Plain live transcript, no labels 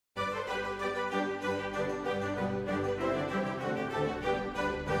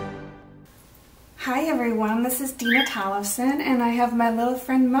Hi everyone, this is Dena Tollefson and I have my little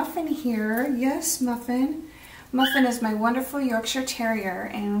friend Muffin here. Yes, Muffin. Muffin is my wonderful Yorkshire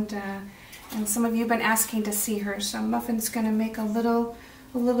Terrier and some of you have been asking to see her, so Muffin's going to make a little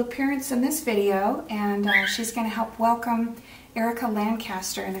appearance in this video, and she's going to help welcome Erika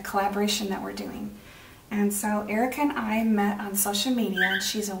Lancaster in a collaboration that we're doing. And so Erika and I met on social media, and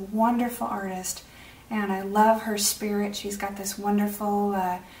she's a wonderful artist and I love her spirit. She's got this wonderful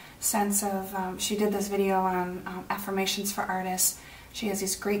sense of, she did this video on affirmations for artists. She has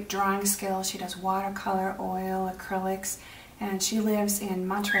these great drawing skills. She does watercolor, oil, acrylics, and she lives in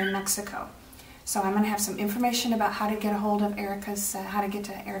Monterrey, Mexico. So I'm going to have some information about how to get a hold of Erika's, how to get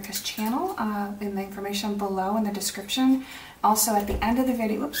to Erika's channel in the information below in the description. Also at the end of the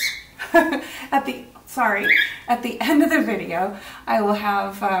video, oops, at the end of the video, I will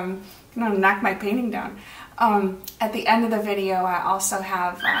have, I'm going to knock my painting down. At the end of the video, I also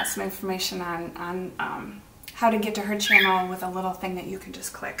have some information on how to get to her channel with a little thing that you can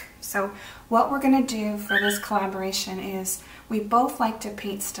just click. So what we're going to do for this collaboration is we both like to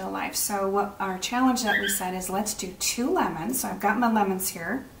paint still life. So what our challenge that we set is let's do 2 lemons. So I've got my lemons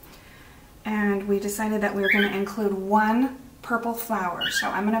here. And we decided that we were going to include 1 purple flower. So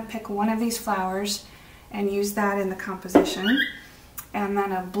I'm going to pick one of these flowers and use that in the composition. And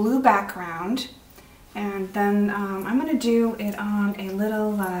then a blue background. And then I'm going to do it on a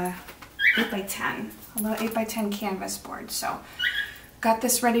little 8x10, a little 8x10 canvas board. So got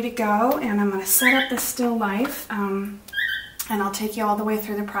this ready to go, and I'm going to set up the still life, and I'll take you all the way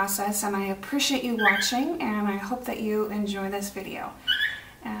through the process. And I appreciate you watching, and I hope that you enjoy this video.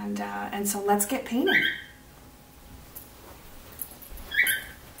 And so let's get painting.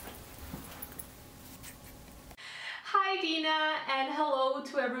 Hi Dena, and hello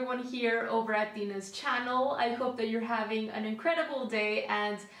to everyone here over at Dena's channel. I hope that you're having an incredible day,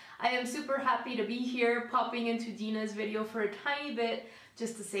 and I am super happy to be here popping into Dena's video for a tiny bit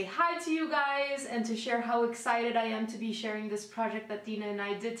just to say hi to you guys and to share how excited I am to be sharing this project that Dena and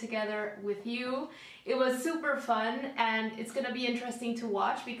I did together with you. It was super fun, and it's gonna be interesting to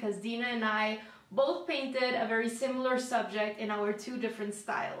watch because Dena and I both painted a very similar subject in our 2 different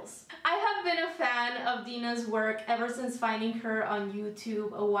styles. I have been a fan of Dena's work ever since finding her on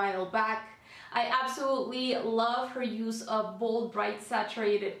YouTube a while back. I absolutely love her use of bold, bright,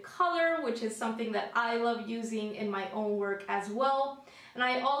 saturated color, which is something that I love using in my own work as well. And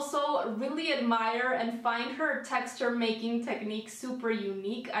I also really admire and find her texture making technique super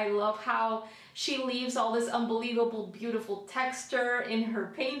unique. I love how she leaves all this unbelievable, beautiful texture in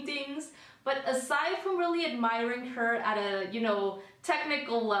her paintings. But aside from really admiring her at a,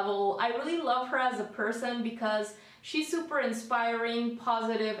 technical level, I really love her as a person because she's super inspiring,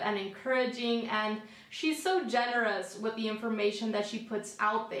 positive, and encouraging, and she's so generous with the information that she puts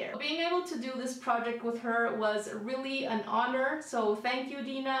out there. Being able to do this project with her was really an honor, so thank you,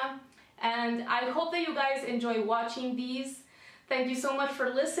 Dena, and I hope that you guys enjoy watching these. Thank you so much for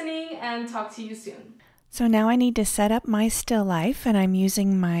listening, and talk to you soon. So now I need to set up my still life, and I'm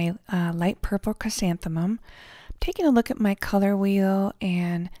using my light purple chrysanthemum. I'm taking a look at my color wheel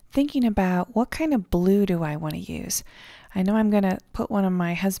and thinking about what kind of blue do I want to use. I know I'm going to put one of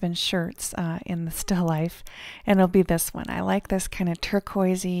my husband's shirts in the still life, and it'll be this one. I like this kind of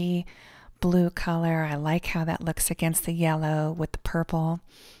turquoisey blue color. I like how that looks against the yellow with the purple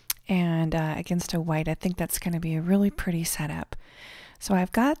and against a white. I think that's going to be a really pretty setup. So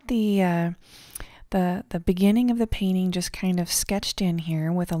I've got the beginning of the painting just kind of sketched in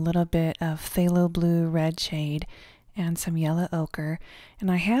here with a little bit of phthalo blue red shade and some yellow ochre, and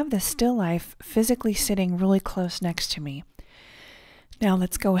I have the still life physically sitting really close next to me. Now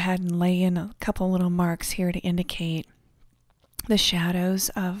let's go ahead and lay in a couple little marks here to indicate the shadows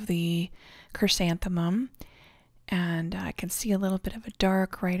of the chrysanthemum, and I can see a little bit of a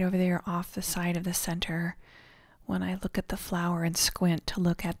dark right over there off the side of the center when I look at the flower and squint to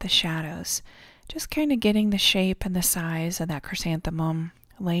look at the shadows. Just kind of getting the shape and the size of that chrysanthemum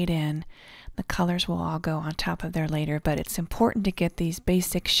laid in. The colors will all go on top of there later, but it's important to get these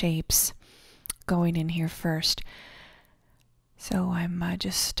basic shapes going in here first. So I'm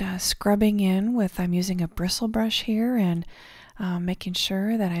just scrubbing in with, I'm using a bristle brush here and making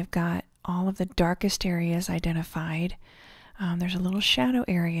sure that I've got all of the darkest areas identified. There's a little shadow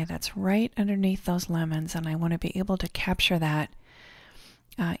area that's right underneath those lemons, and I want to be able to capture that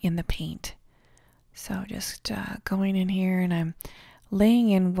in the paint. So just going in here, and I'm laying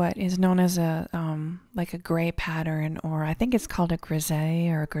in what is known as a like a gray pattern, or I think it's called a grisaille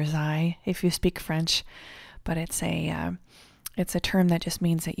or a grisaille if you speak French, but it's a term that just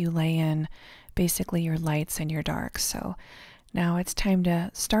means that you lay in basically your lights and your darks. So Now it's time to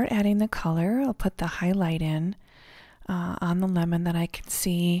start adding the color. I'll put the highlight in on the lemon that I can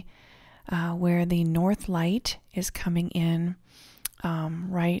see where the north light is coming in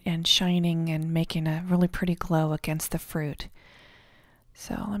right and shining and making a really pretty glow against the fruit.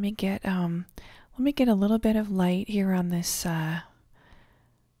 So let me get a little bit of light here on this.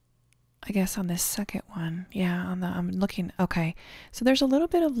 I guess on this second one. Yeah, I'm looking. Okay, so there's a little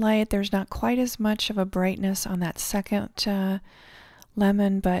bit of light. There's not quite as much of a brightness on that second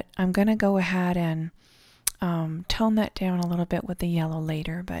lemon, but I'm gonna go ahead and tone that down a little bit with the yellow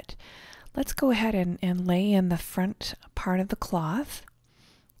later. But let's go ahead and lay in the front part of the cloth.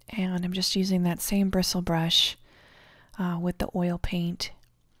 And I'm just using that same bristle brush with the oil paint.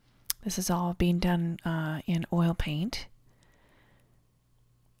 This is all being done in oil paint.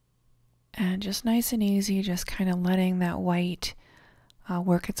 And just nice and easy, just kind of letting that white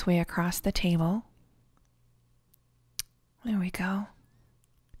work its way across the table. There we go.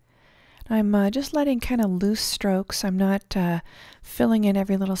 I'm just letting kind of loose strokes. I'm not filling in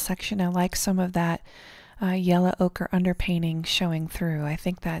every little section. I like some of that yellow ochre underpainting showing through. I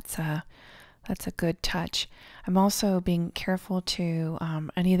think that's a good touch. I'm also being careful to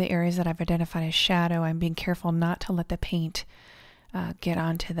any of the areas that I've identified as shadow. I'm being careful not to let the paint get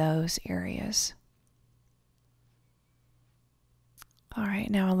onto those areas. All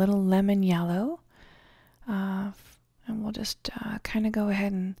right, now a little lemon yellow, and we'll just kind of go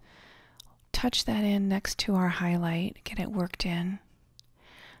ahead and touch that in next to our highlight, get it worked in.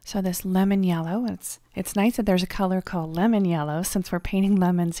 So this lemon yellow, it's nice that there's a color called lemon yellow since we're painting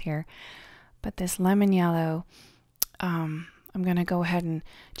lemons here. But this lemon yellow, I'm going to go ahead and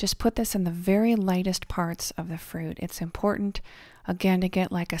just put this in the very lightest parts of the fruit. It's important, again, to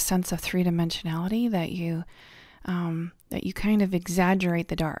get like a sense of three-dimensionality that you kind of exaggerate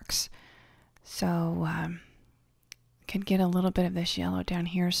the darks. So can get a little bit of this yellow down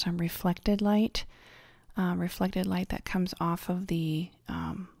here, some reflected light that comes off of the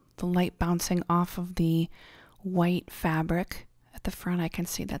light bouncing off of the white fabric at the front. I can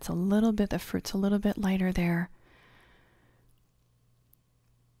see that's a little bit, the fruit's a little bit lighter there.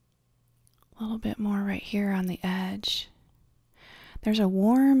 A little bit more right here on the edge. There's a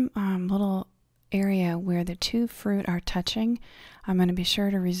warm little area where the two fruit are touching. I'm going to be sure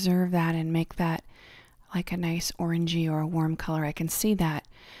to reserve that and make that like a nice orangey or a warm color. I can see that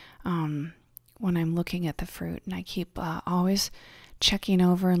when I'm looking at the fruit, and I keep always checking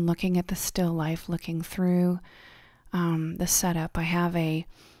over and looking at the still life, looking through the setup. I have a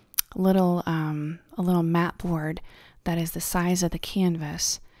little mat board that is the size of the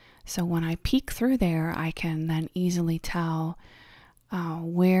canvas. So when I peek through there, I can then easily tell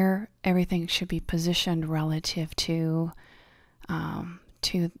where everything should be positioned relative to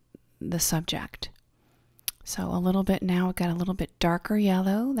the subject. So a little bit now, we've got a little bit darker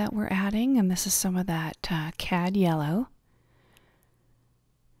yellow that we're adding, and this is some of that cad yellow.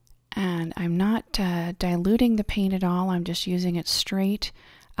 And I'm not diluting the paint at all. I'm just using it straight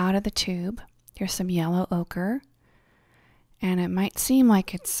out of the tube. Here's some yellow ochre. And it might seem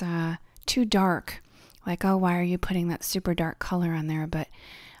like it's too dark, like, oh, why are you putting that super dark color on there? But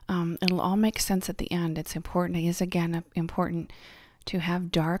it'll all make sense at the end. It's important, it is again important to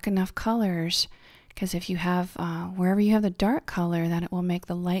have dark enough colors, because if you have, wherever you have the dark color, then it will make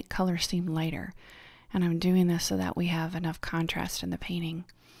the light color seem lighter. And I'm doing this so that we have enough contrast in the painting.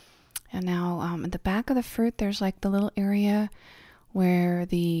 And now at the back of the fruit, there's like the little area where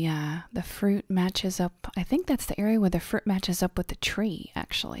the fruit matches up. I think that's the area where the fruit matches up with the tree,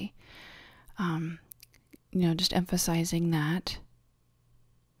 actually. You know, just emphasizing that.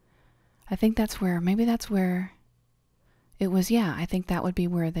 I think that's where, maybe that's where it was, yeah, I think that would be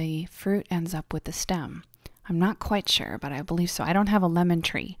where the fruit ends up with the stem. I'm not quite sure, but I believe so. I don't have a lemon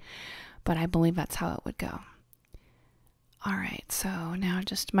tree, but I believe that's how it would go. All right, so now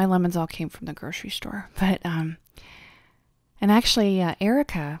just, my lemons all came from the grocery store, but, and actually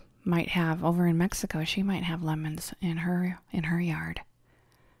Erika might have, over in Mexico, she might have lemons in her yard.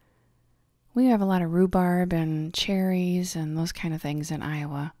 We have a lot of rhubarb and cherries and those kind of things in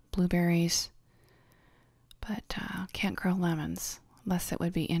Iowa, blueberries, but can't grow lemons unless it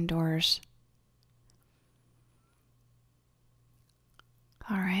would be indoors.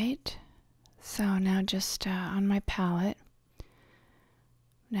 All right, so now just on my palette,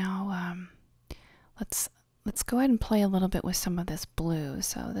 now let's go ahead and play a little bit with some of this blue.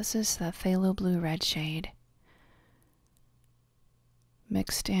 So this is the phthalo blue red shade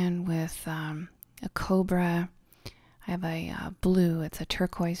mixed in with a cobra. I have a blue, it's a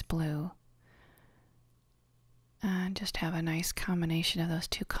turquoise blue. And just have a nice combination of those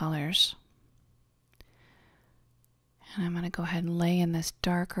two colors. And I'm going to go ahead and lay in this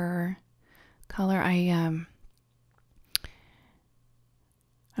darker color. I'm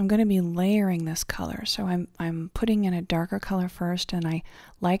going to be layering this color, so I'm putting in a darker color first, and I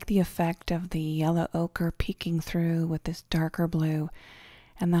like the effect of the yellow ochre peeking through with this darker blue,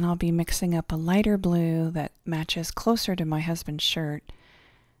 and then I'll be mixing up a lighter blue that matches closer to my husband's shirt,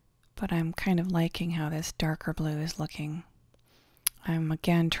 but I'm kind of liking how this darker blue is looking. I'm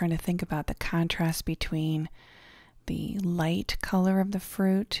again trying to think about the contrast between the light color of the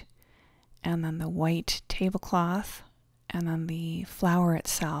fruit and then the white tablecloth and then the flower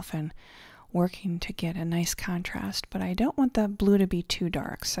itself, and working to get a nice contrast. But I don't want the blue to be too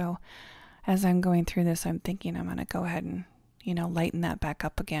dark, so as I'm going through this, I'm thinking I'm going to go ahead and, you know, lighten that back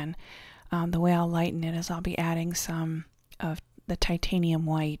up again. The way I'll lighten it is I'll be adding some of the titanium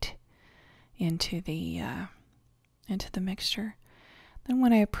white into the mixture. Then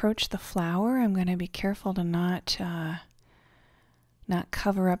when I approach the flower, I'm going to be careful to not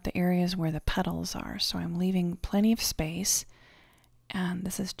cover up the areas where the petals are. So I'm leaving plenty of space. And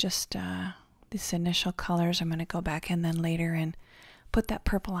this is just these initial colors. I'm going to go back in then later and put that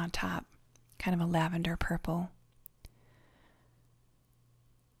purple on top, kind of a lavender purple.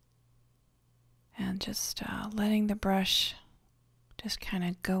 And just letting the brush just kind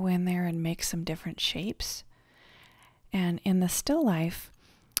of go in there and make some different shapes. And in the still life,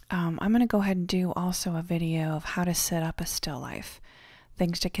 I'm going to go ahead and do also a video of how to set up a still life,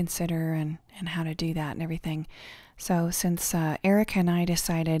 things to consider and how to do that and everything. So since Erika and I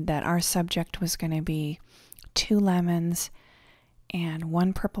decided that our subject was going to be 2 lemons and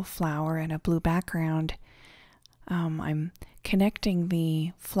 1 purple flower and a blue background, I'm connecting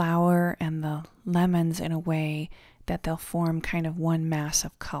the flower and the lemons in a way that they'll form kind of one mass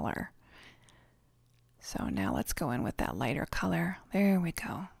of color. So now let's go in with that lighter color. There we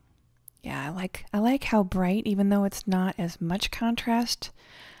go. Yeah, I like how bright, even though it's not as much contrast.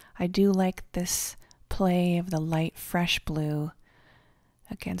 I do like this play of the light fresh blue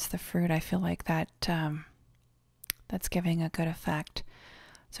against the fruit. I feel like that that's giving a good effect.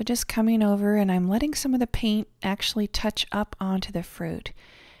 So just coming over, and I'm letting some of the paint actually touch up onto the fruit.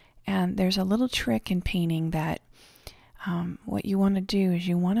 And there's a little trick in painting that what you want to do is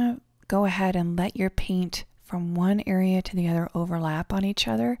you want to go ahead and let your paint from one area to the other overlap on each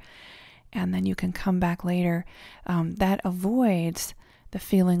other, and then you can come back later. That avoids the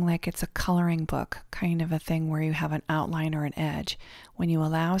feeling like it's a coloring book kind of a thing where you have an outline or an edge. When you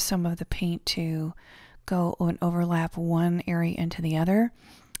allow some of the paint to go and overlap one area into the other,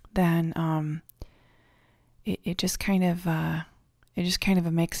 then it just kind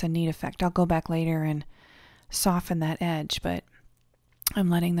of makes a neat effect. I'll go back later and soften that edge, but I'm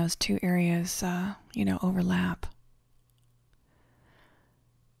letting those 2 areas, overlap.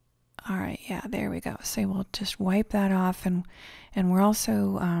 All right, yeah, there we go. So we'll just wipe that off, and we're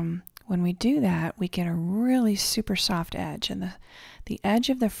also, when we do that, we get a really super soft edge, and the edge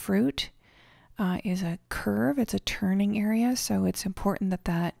of the fruit is a curve. It's a turning area, so it's important that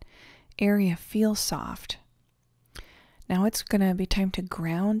that area feels soft. Now it's going to be time to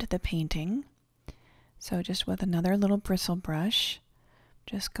ground the painting. So just with another little bristle brush,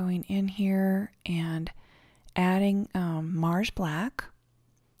 just going in here and adding Mars Black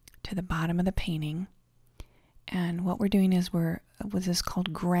to the bottom of the painting. And what we're doing is this is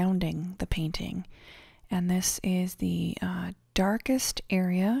called grounding the painting. And this is the darkest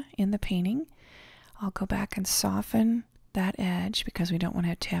area in the painting. I'll go back and soften that edge because we don't want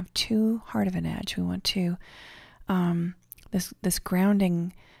it to have too hard of an edge. We want to, this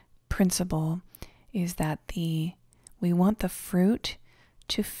grounding principle is that we want the fruit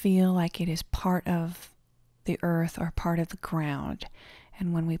to feel like it is part of the earth or part of the ground.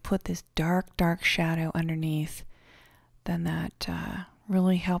 And when we put this dark, dark shadow underneath, then that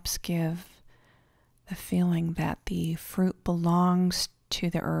really helps give the feeling that the fruit belongs to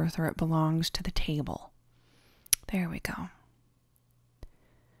the earth or it belongs to the table. There we go.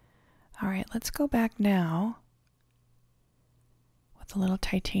 All right, let's go back now with a little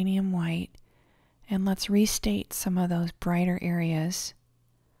titanium white, and let's restate some of those brighter areas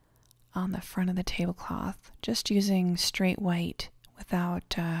on the front of the tablecloth, just using straight white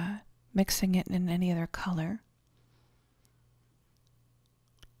without mixing it in any other color.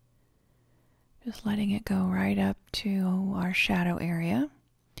 Just letting it go right up to our shadow area.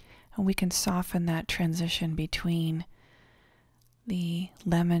 And we can soften that transition between the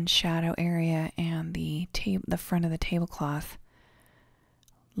lemon shadow area and the front of the tablecloth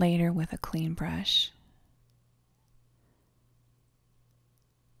later with a clean brush.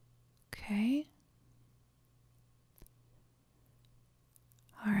 Okay.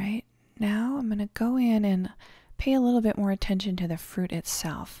 All right, now I'm going to go in and pay a little bit more attention to the fruit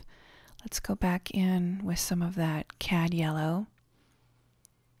itself. Let's go back in with some of that cad yellow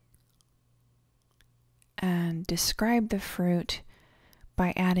and describe the fruit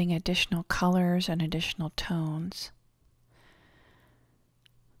by adding additional colors and additional tones.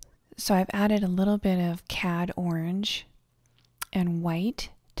 So I've added a little bit of cad orange and white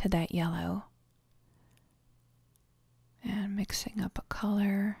to that yellow, and mixing up a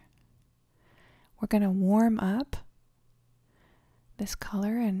color. We're going to warm up this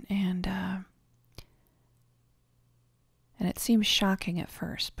color and it seems shocking at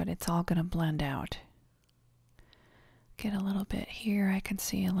first, but it's all going to blend out. Get a little bit here. I can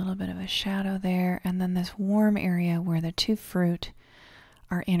see a little bit of a shadow there, and then this warm area where the two fruit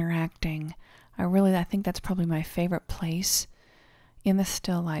are interacting. I think that's probably my favorite place in the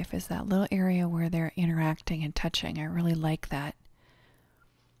still life, is that little area where they're interacting and touching. I really like that.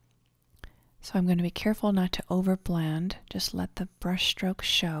 So I'm going to be careful not to overblend. Just let the brush stroke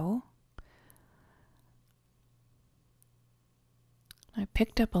show. I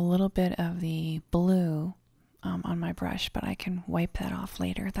picked up a little bit of the blue on my brush, but I can wipe that off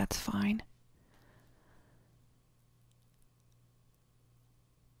later. That's fine.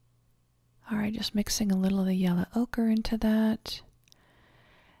 Alright, just mixing a little of the yellow ochre into that.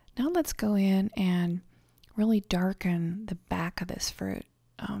 Now let's go in and really darken the back of this fruit.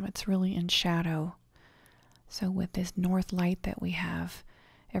 It's really in shadow. So with this north light that we have,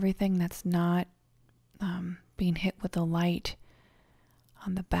 everything that's not being hit with the light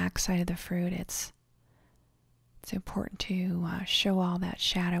on the back side of the fruit, it's important to show all that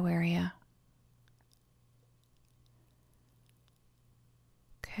shadow area.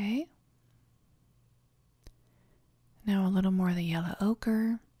 Okay. Now a little more of the yellow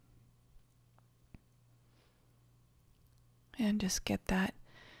ochre. And just get that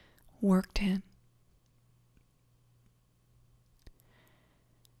worked in.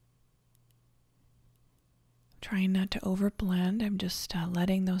 Trying not to overblend. I'm just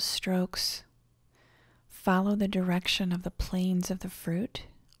letting those strokes follow the direction of the planes of the fruit.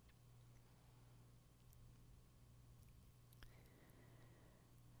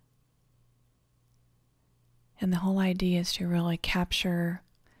 And the whole idea is to really capture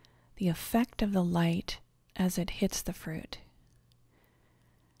the effect of the light as it hits the fruit.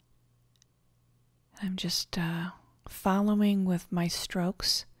 I'm just following with my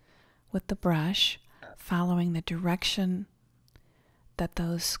strokes with the brush, following the direction that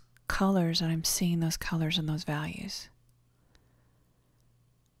those colors, that I'm seeing those colors and those values,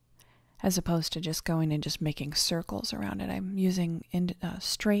 as opposed to just going and just making circles around it. I'm using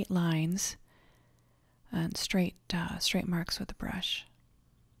straight lines and straight marks with the brush.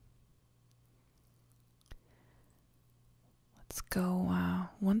 Let's go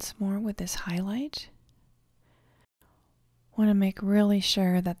once more with this highlight. Want to make really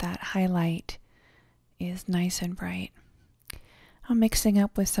sure that that highlight is nice and bright. I'm mixing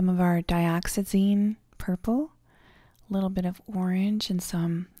up with some of our dioxazine purple, a little bit of orange, and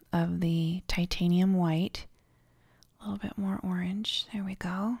some of the titanium white. A little bit more orange. There we go.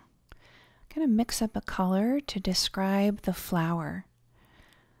 I'm going to mix up a color to describe the flower.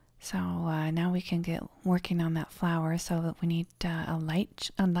 So now we can get working on that flower. So that we need a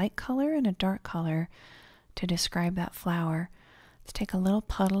light color and a dark color to describe that flower. Let's take a little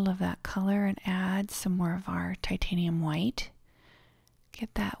puddle of that color and add some more of our titanium white.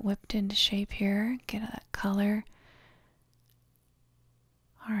 Get that whipped into shape here. Get that color.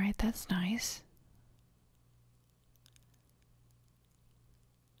 All right, that's nice.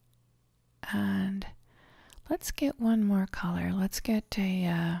 And let's get one more color. Let's get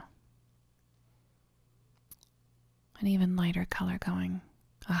an even lighter color going,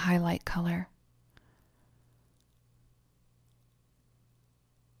 a highlight color.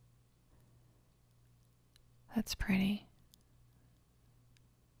 That's pretty.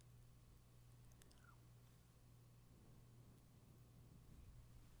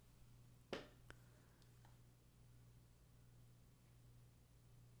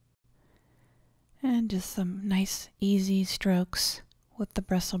 And just some nice easy strokes with the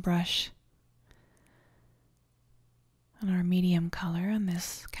bristle brush on our medium color and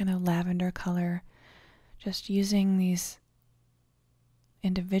this kind of lavender color. Just using these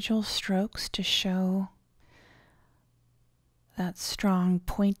individual strokes to show that strong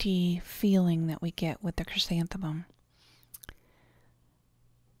pointy feeling that we get with the chrysanthemum.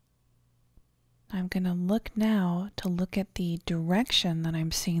 I'm going to look now to look at the direction that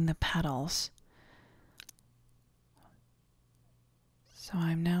I'm seeing the petals. So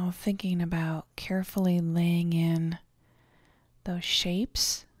I'm now thinking about carefully laying in those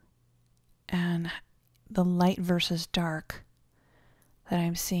shapes and the light versus dark that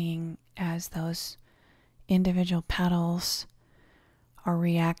I'm seeing as those individual petals are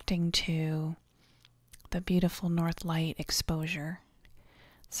reacting to the beautiful north light exposure.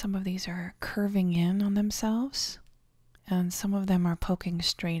 Some of these are curving in on themselves, and some of them are poking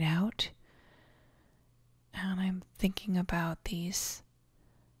straight out. And I'm thinking about these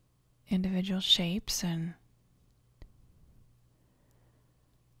individual shapes and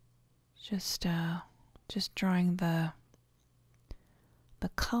just drawing the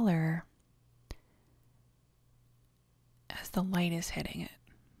color as the light is hitting it.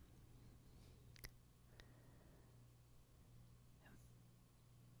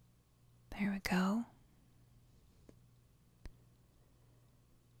 There we go.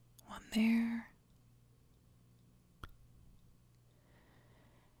 One there.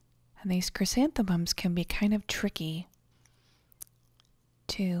 And these chrysanthemums can be kind of tricky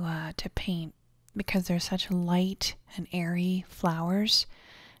to paint because they're such light and airy flowers.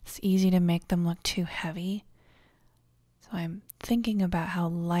 It's easy to make them look too heavy. So I'm thinking about how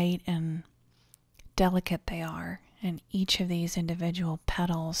light and delicate they are in each of these individual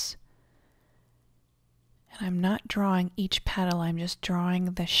petals. And I'm not drawing each petal, I'm just drawing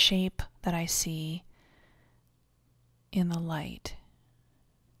the shape that I see in the light.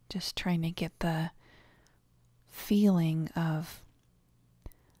 Just trying to get the feeling of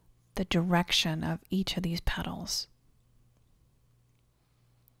the direction of each of these petals.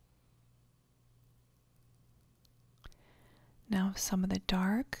 Now some of the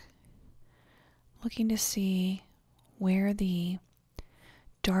dark, looking to see where the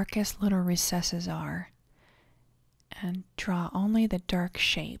darkest little recesses are and draw only the dark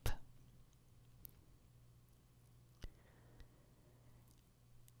shape.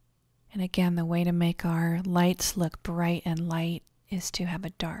 And again, the way to make our lights look bright and light is to have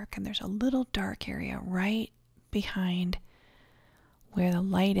a dark. And there's a little dark area right behind where the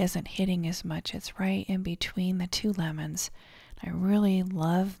light isn't hitting as much. It's right in between the two lemons. I really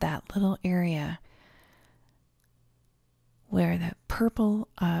love that little area where the purple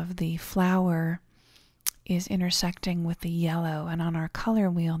of the flower is intersecting with the yellow. And on our color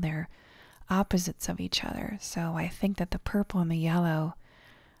wheel, they're opposites of each other. So I think that the purple and the yellow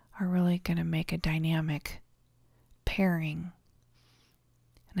are really going to make a dynamic pairing.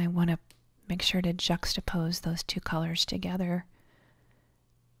 And I want to make sure to juxtapose those two colors together.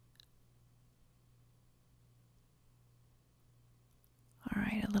 All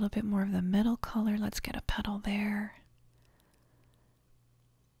right, a little bit more of the middle color. Let's get a petal there.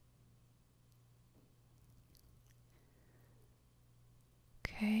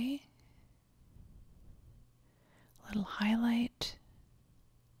 Okay. A little highlight.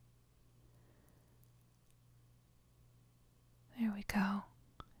 There we go.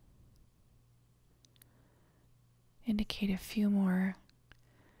 Indicate a few more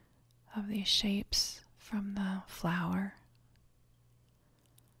of these shapes from the flower.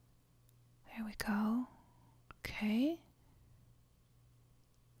 There we go. Okay.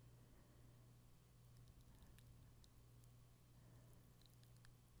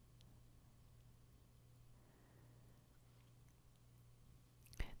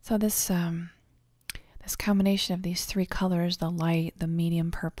 So this combination of these three colors, the light, the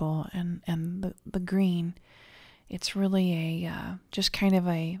medium purple, and the green, it's really a just kind of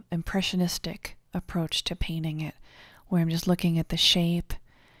a impressionistic approach to painting it, where I'm just looking at the shape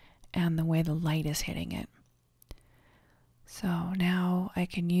and the way the light is hitting it. So now I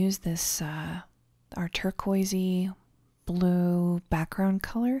can use this our turquoisey blue background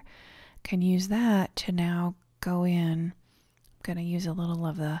color. Can use that to now go in. I'm going to use a little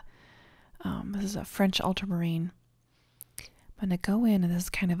of the this is a French ultramarine. I'm going to go in, and this is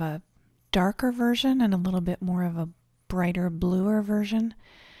kind of a darker version and a little bit more of a brighter bluer version.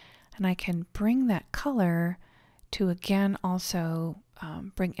 And I can bring that color to again also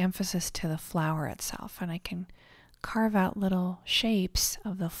bring emphasis to the flower itself. And I can carve out little shapes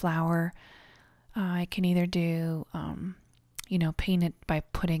of the flower. I can either do, paint it by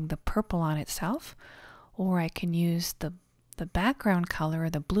putting the purple on itself, or I can use the background color,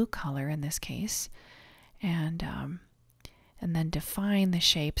 or the blue color in this case, and then define the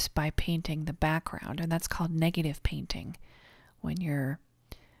shapes by painting the background. And that's called negative painting, when you're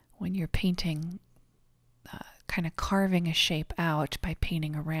painting, kind of carving a shape out by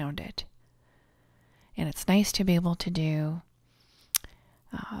painting around it. And it's nice to be able to do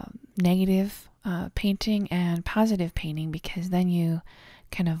negative painting and positive painting, because then you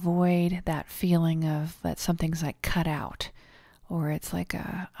can avoid that feeling of that something's like cut out, or it's like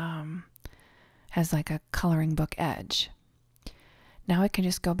a has like a coloring book edge. Now I can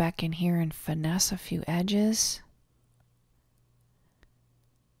just go back in here and finesse a few edges.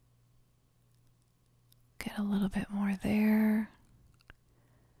 Get a little bit more there.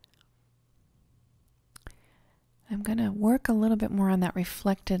 I'm going to work a little bit more on that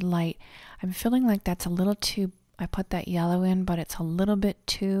reflected light. I'm feeling like that's a little too, I put that yellow in, but it's a little bit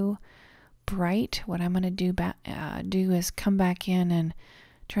too bright. What I'm going to do is come back in and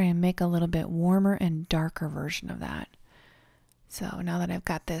try and make a little bit warmer and darker version of that. So now that I've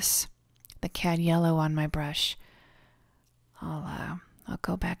got this, the cad yellow on my brush, I'll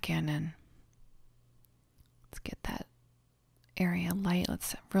go back in and let's get that area light.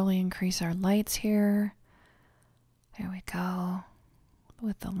 Let's really increase our lights here. There we go,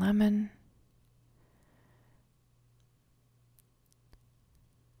 with the lemon.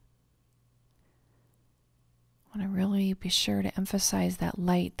 I want to really be sure to emphasize that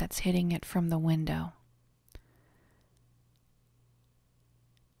light that's hitting it from the window.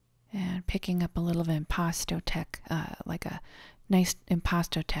 And picking up a little of impasto like a nice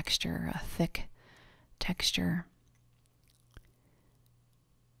impasto texture, a thick texture.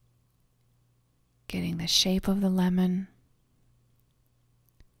 Getting the shape of the lemon.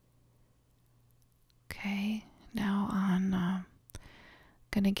 Okay, now on,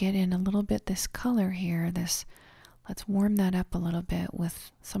 gonna get in a little bit this color here. Let's warm that up a little bit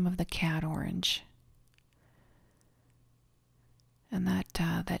with some of the cad orange. And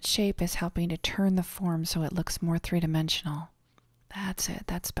that shape is helping to turn the form so it looks more three-dimensional. That's it,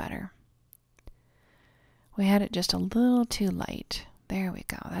 that's better. We had it just a little too light. There we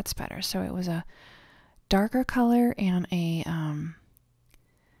go, that's better. So it was a darker color and a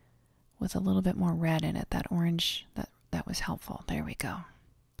with a little bit more red in it. That orange, that was helpful. There we go.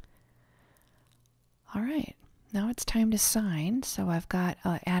 All right, now it's time to sign. So I've got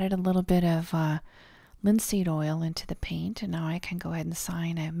added a little bit of linseed oil into the paint, and now I can go ahead and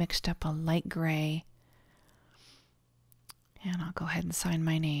sign. I mixed up a light gray, and I'll go ahead and sign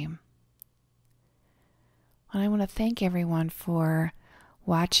my name. And I want to thank everyone for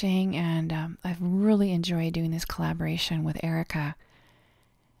watching, and I've really enjoyed doing this collaboration with Erika,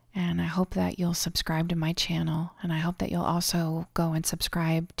 and I hope that you'll subscribe to my channel, and I hope that you'll also go and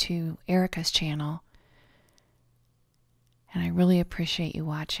subscribe to Erika's channel, and I really appreciate you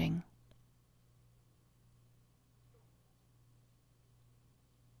watching.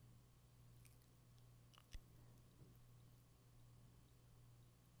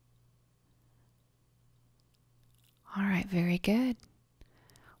 All right, very good.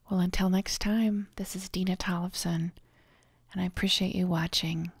 Well, until next time, this is Dena Tollefson, and I appreciate you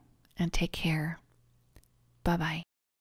watching, and take care. Bye-bye.